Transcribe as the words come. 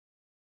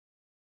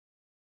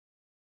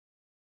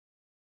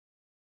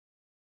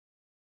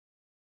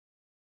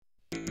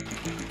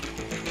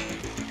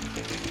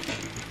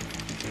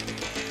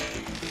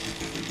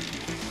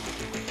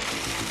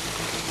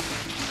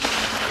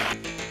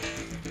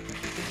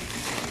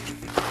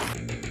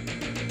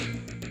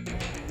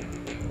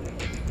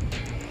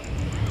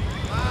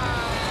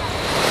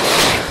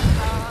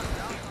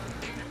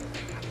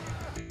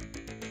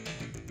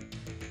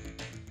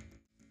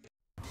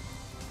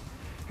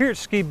Here at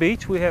Ski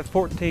Beach, we have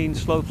 14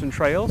 slopes and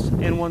trails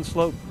and one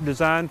slope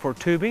designed for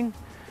tubing.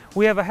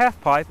 We have a half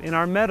pipe in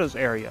our meadows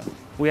area.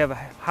 We have a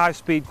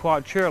high-speed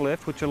quad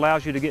chairlift, which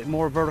allows you to get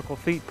more vertical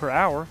feet per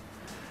hour.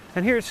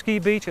 And here at Ski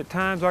Beach, at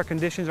times our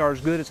conditions are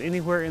as good as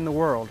anywhere in the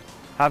world.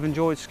 I've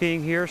enjoyed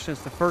skiing here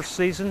since the first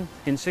season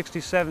in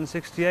 '67,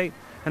 '68,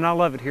 and I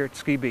love it here at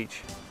Ski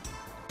Beach.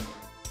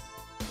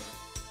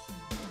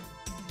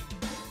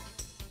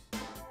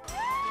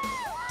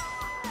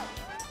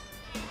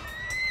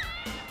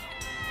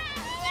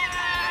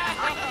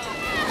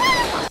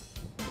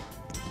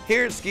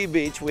 Here at Ski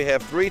Beach, we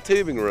have 3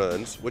 tubing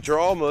runs, which are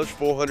almost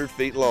 400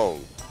 feet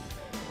long.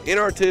 In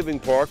our tubing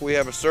park, we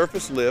have a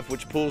surface lift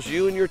which pulls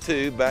you and your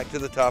tube back to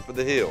the top of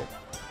the hill.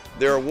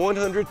 There are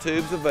 100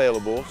 tubes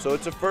available, so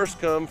it's a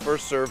first-come,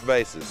 first-served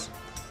basis.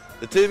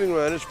 The tubing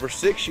run is for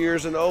 6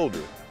 years and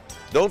older.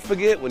 Don't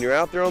forget when you're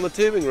out there on the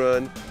tubing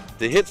run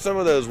to hit some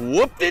of those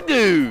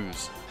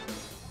whoop-de-doos.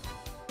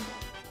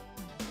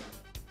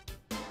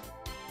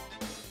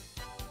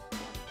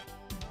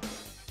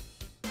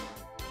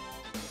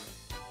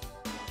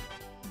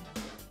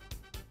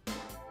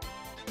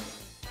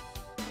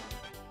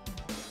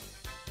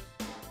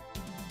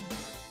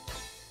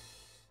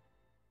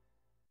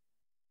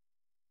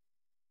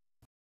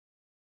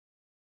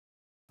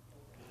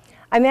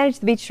 I manage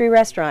the Beech Tree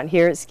Restaurant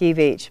here at Ski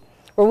Beach,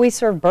 where we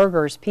serve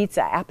burgers,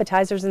 pizza,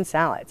 appetizers, and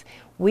salads.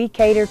 We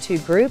cater to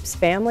groups,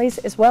 families,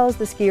 as well as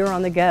the skier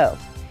on the go.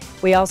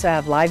 We also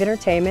have live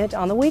entertainment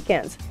on the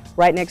weekends.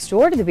 Right next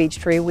door to the Beech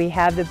Tree, we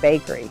have the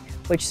bakery,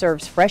 which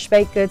serves fresh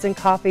baked goods and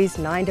coffees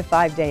 9 to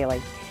 5 daily.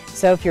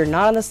 So if you're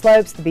not on the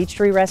slopes, the Beech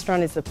Tree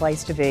Restaurant is the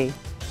place to be.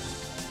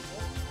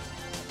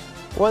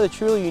 One of the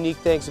truly unique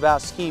things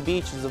about Ski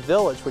Beach is the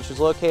village, which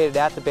is located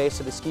at the base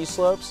of the ski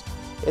slopes.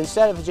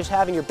 Instead of just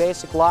having your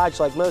basic lodge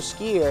like most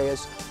ski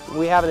areas,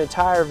 we have an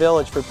entire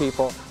village for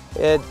people.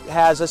 It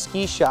has a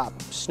ski shop,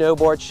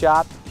 snowboard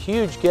shop,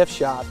 huge gift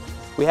shop.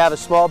 We have a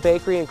small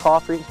bakery and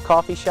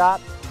coffee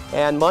shop,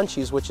 and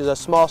Munchies, which is a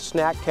small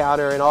snack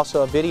counter and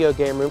also a video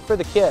game room for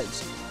the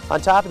kids.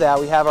 On top of that,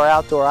 we have our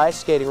outdoor ice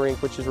skating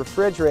rink, which is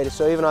refrigerated,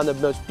 so even on the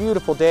most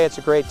beautiful day, it's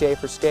a great day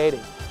for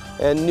skating.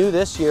 And new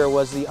this year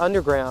was the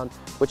Underground,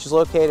 which is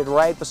located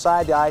right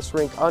beside the ice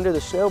rink under the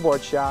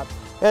snowboard shop.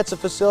 And it's a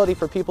facility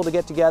for people to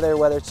get together,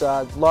 whether it's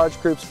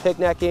large groups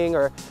picnicking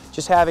or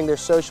just having their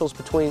socials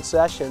between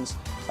sessions.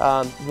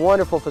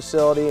 Wonderful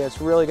facility, and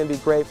it's really going to be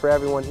great for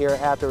everyone here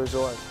at the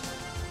resort.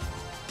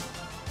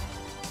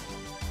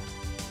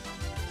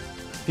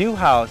 View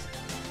House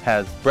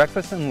has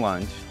breakfast and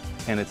lunch,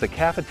 and it's a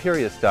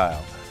cafeteria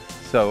style.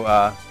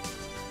 So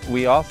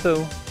we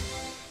also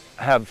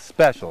have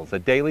specials, a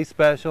daily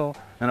special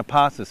and a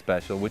pasta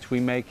special, which we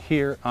make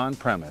here on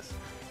premise.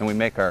 And we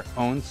make our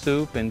own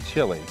soup and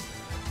chili.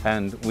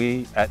 And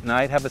we, at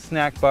night, have a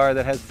snack bar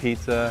that has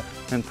pizza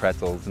and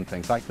pretzels and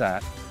things like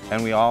that.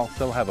 And we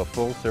also have a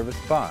full-service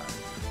bar.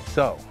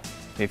 So,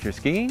 if you're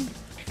skiing,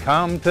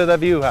 come to the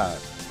View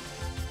House.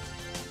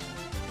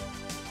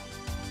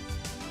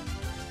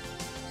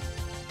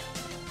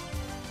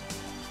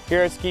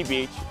 Here at Ski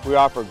Beach, we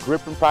offer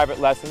group and private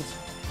lessons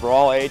for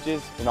all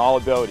ages and all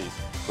abilities,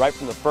 right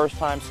from the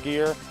first-time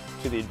skier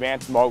to the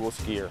advanced mogul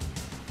skier.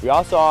 We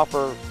also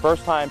offer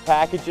first-time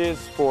packages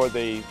for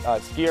the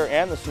skier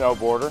and the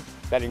snowboarder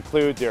that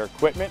include their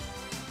equipment,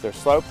 their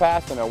slope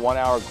pass, and a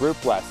 1-hour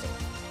group lesson.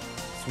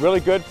 It's really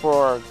good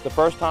for the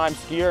first-time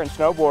skier and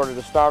snowboarder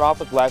to start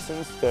off with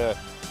lessons to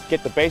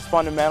get the base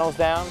fundamentals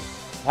down,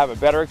 have a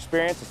better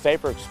experience, a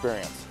safer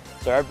experience.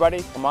 So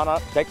everybody, come on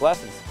up, take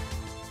lessons.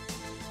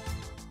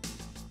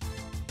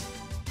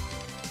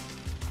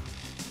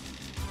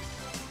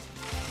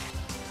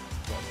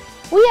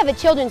 We have a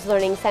children's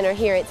learning center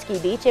here at Ski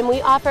Beach, and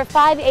we offer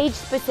 5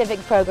 age-specific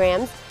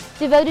programs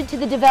devoted to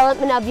the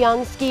development of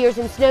young skiers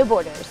and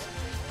snowboarders.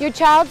 Your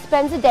child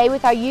spends a day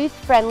with our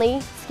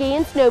youth-friendly ski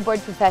and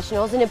snowboard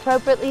professionals in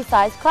appropriately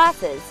sized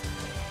classes.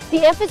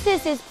 The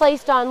emphasis is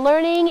placed on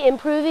learning,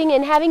 improving,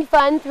 and having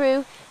fun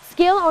through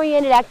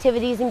skill-oriented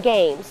activities and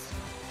games,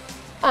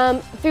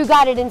 through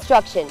guided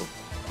instruction.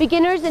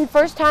 Beginners and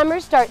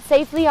first-timers start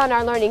safely on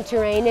our learning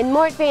terrain, and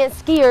more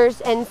advanced skiers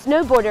and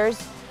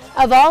snowboarders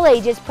of all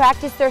ages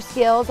practice their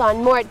skills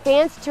on more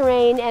advanced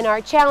terrain and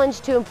are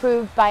challenged to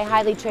improve by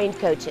highly trained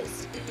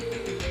coaches.